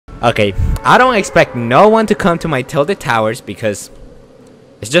Okay, I don't expect no one to come to my tilted towers because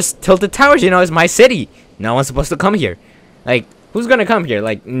it's just tilted towers, you know, it's my city. No one's supposed to come here. Like, who's gonna come here?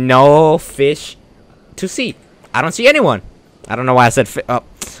 Like, no fish to see. I don't see anyone. I don't know why I said oh,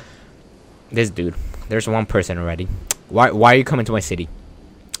 this dude. There's one person already. Why are you coming to my city?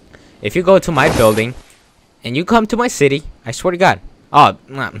 If you go to my building and you come to my city, I swear to God. Oh,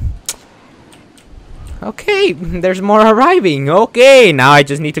 okay, there's more arriving. Okay, now I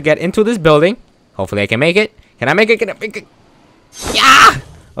just need to get into this building. Hopefully I can make it. Can I make it? Can I make it? Yeah!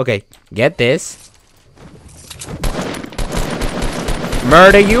 Okay, get this.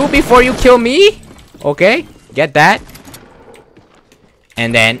 Murder you before you kill me. Okay, get that.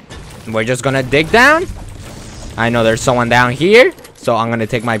 And then we're just gonna dig down. I know there's someone down here, so I'm gonna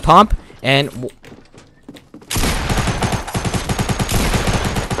take my pump and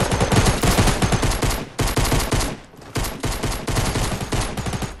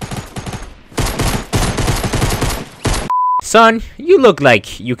son, you look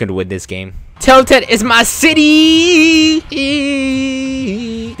like you can win this game. Tilted is my city!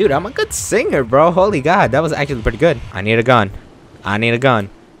 Dude, I'm a good singer, bro. Holy God, that was actually pretty good. I need a gun. I need a gun.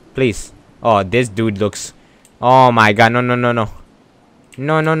 Please. Oh, this dude looks... Oh my God, no, no, no, no.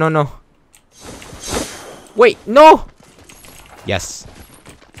 No, no, no, no. Wait, no! Yes.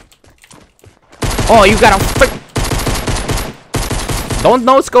 Oh, you got a frick... Don't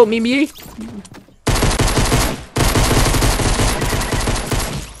no-scope me, Miri.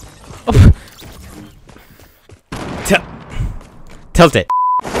 Tilt it.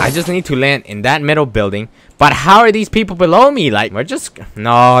 I just need to land in that middle building. But how are these people below me? Like, we're just...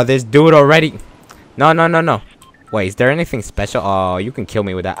 No, this dude already... No, no, no, no. Wait, is there anything special? Oh, you can kill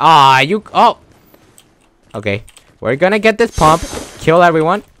me with that. Ah, you... Oh! Okay. We're gonna get this pump. Kill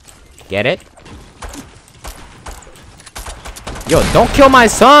everyone. Get it? Yo, don't kill my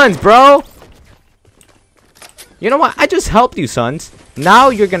sons, bro! You know what? I just helped you, sons. Now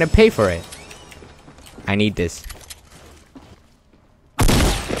you're gonna pay for it. I need this.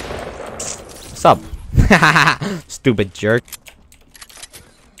 What's up? Stupid jerk.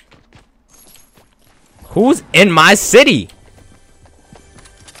 Who's in my city?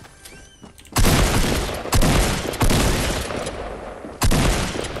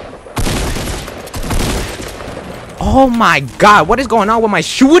 Oh my God, what is going on with my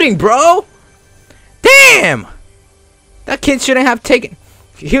shooting, bro? Damn! That kid shouldn't have taken...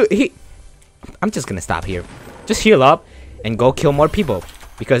 I'm just gonna stop here. Just heal up and go kill more people.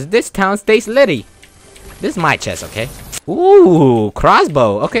 Because this town stays litty. This is my chest, okay? Ooh,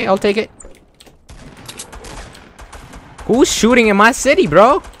 crossbow. Okay, I'll take it. Who's shooting in my city,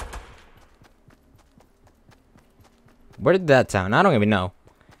 bro? Where did that sound? I don't even know.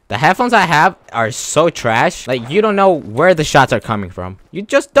 The headphones I have are so trash. Like, you don't know where the shots are coming from. You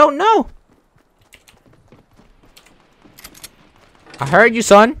just don't know. I heard you,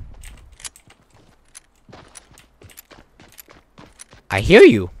 son. I hear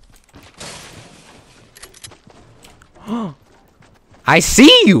you. I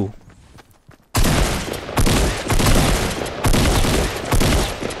see you.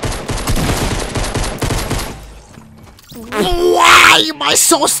 Why am I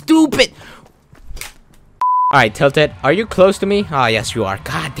so stupid? Alright, Tilted, are you close to me? Ah, yes you are.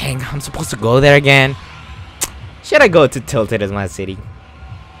 God dang, I'm supposed to go there again. Should I go to Tilted as my city?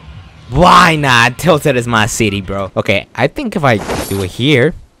 Why not? Tilted is my city, bro. Okay, I think if I do it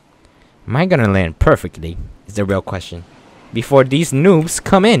here, am I gonna land perfectly? Is the real question. Before these noobs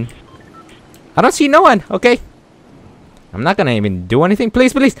come in. I don't see no one, okay? I'm not gonna even do anything.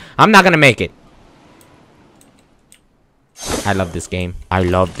 Please, please. I'm not gonna make it. I love this game. I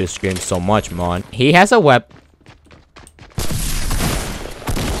love this game so much, man. He has a weapon.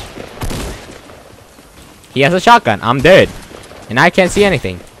 He has a shotgun. I'm dead. And I can't see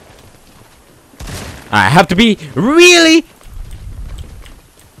anything. I have to be really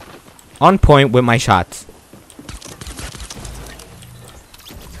on point with my shots.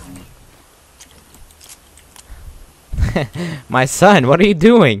 My son, what are you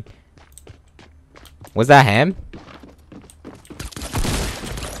doing? Was that him?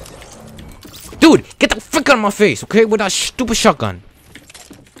 Dude, get the frick out of my face, okay? With that stupid shotgun.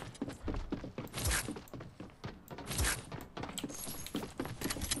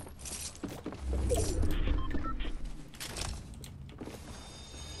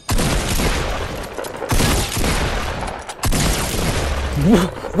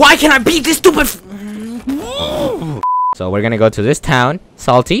 Why can't I beat this stupid So we're gonna go to this town,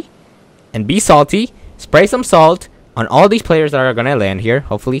 salty, and be salty, spray some salt on all these players that are gonna land here.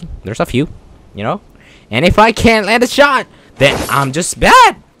 Hopefully, there's a few, you know? And if I can't land a shot, then I'm just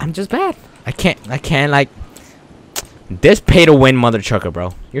bad. I'm just bad. I can't like this pay to win mother trucker,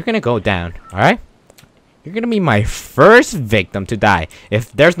 bro. You're gonna go down, alright? You're gonna be my first victim to die.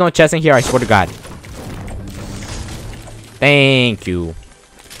 If there's no chest in here, I swear to God. Thank you.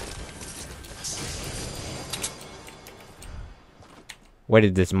 Where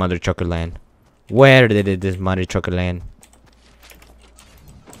did this mother trucker land? Where did this mother trucker land?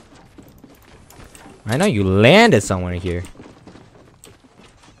 I know you landed somewhere here.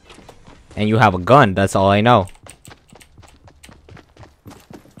 And you have a gun, that's all I know.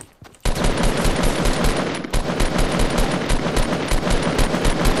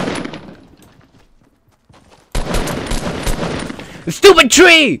 Stupid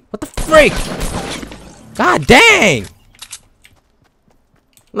tree! What the freak? God dang!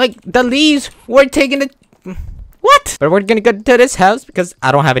 Like, the leaves were taking the... What? But we're gonna go to this house because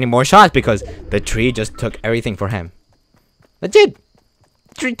I don't have any more shots because the tree just took everything for him. Legit.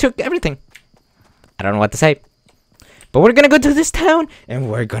 The tree took everything. I don't know what to say. But we're gonna go to this town and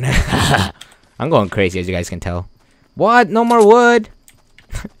we're gonna... I'm going crazy as you guys can tell. What? No more wood?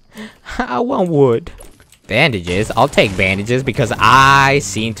 I want wood. Bandages? I'll take bandages because I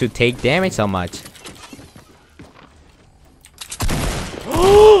seem to take damage so much.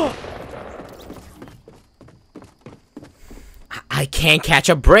 I can't catch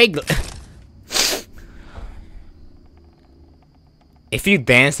a break. If you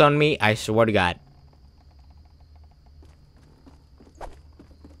dance on me, I swear to God.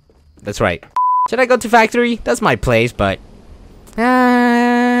 That's right. Should I go to factory? That's my place, but...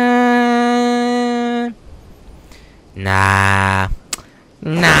 Nah.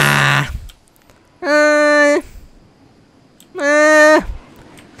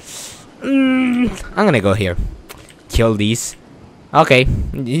 I'm gonna go here. Kill these. Okay.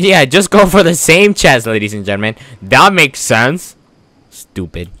 Yeah, just go for the same chest, ladies and gentlemen. That makes sense.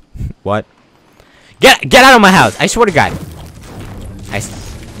 Stupid. What? Get out of my house. I swear to God.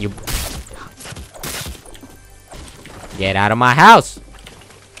 You get out of my house.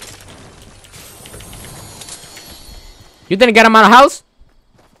 You didn't get him out of the house?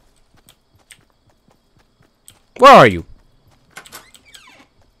 Where are you?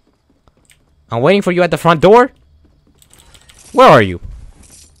 I'm waiting for you at the front door. Where are you?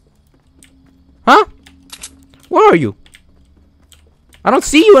 Huh? Where are you? I don't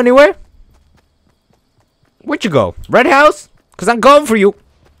see you anywhere. Where'd you go? Red house? Because I'm going for you.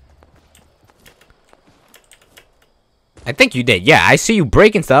 I think you did. Yeah, I see you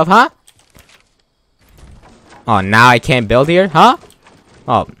breaking stuff, huh? Oh, now I can't build here, huh?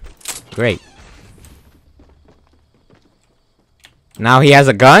 Oh, great. Now he has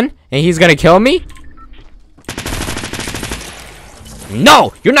a gun and he's gonna kill me?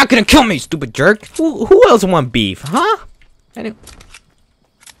 No! You're not gonna kill me, stupid jerk! Who else want beef, huh?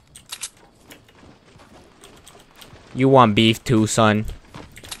 You want beef too, son.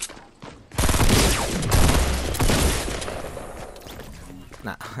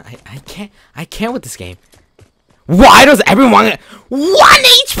 Nah, I can't with this game. Why does everyone 1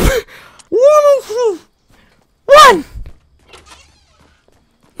 HP? One!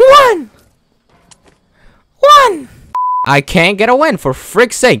 I can't get a win for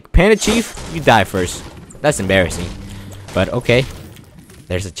frick's sake. Panda Chief, you die first. That's embarrassing. But okay.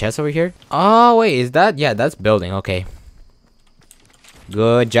 There's a chest over here. Oh wait, is that? Yeah, that's building. Okay.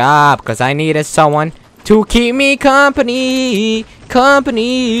 Good job, because I needed someone to keep me company.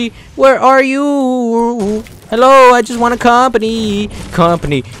 Company, where are you? Hello, I just want a company.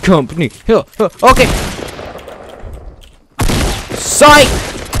 Company. Okay. Psych!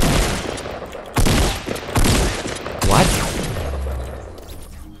 What?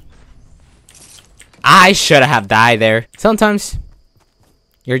 I should have died there. Sometimes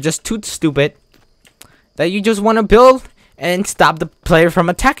you're just too stupid that you just want to build and stop the player from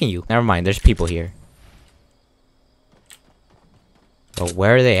attacking you. Never mind, there's people here. But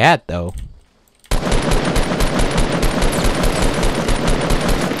where are they at, though?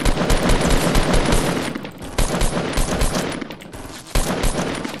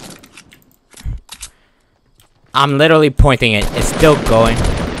 I'm literally pointing it. It's still going.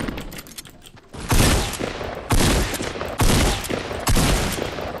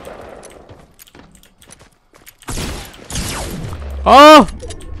 Oh!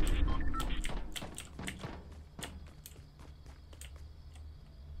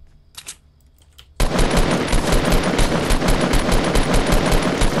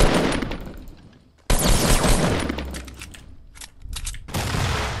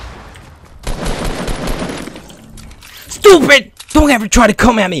 Stupid! Don't ever try to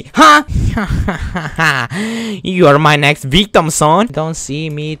come at me, huh? You are my next victim, son. Don't see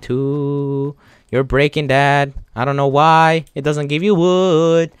me too. You're breaking that. I don't know why. It doesn't give you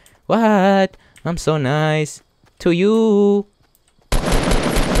wood. What? I'm so nice to you.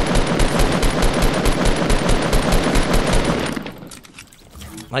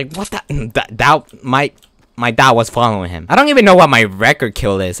 Like, what the? My dad was following him. I don't even know what my record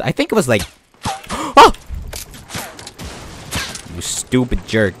kill is. I think it was like... Oh! You stupid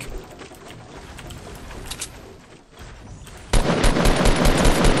jerk.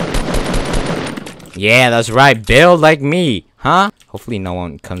 Yeah, that's right. Build like me, huh? Hopefully no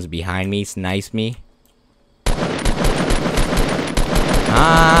one comes behind me, snipe me. Ha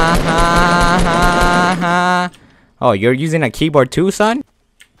ha ha ha. Oh, you're using a keyboard too, son?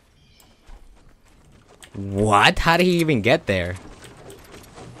 What? How did he even get there?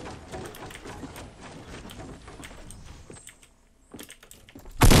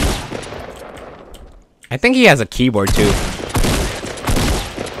 I think he has a keyboard too.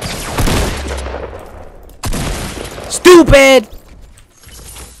 Stupid!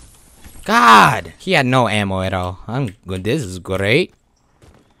 God! He had no ammo at all. I'm good. This is great.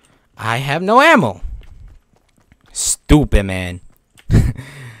 I have no ammo. Stupid, man.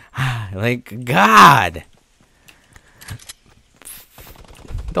 Like, God.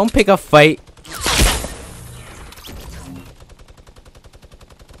 Don't pick a fight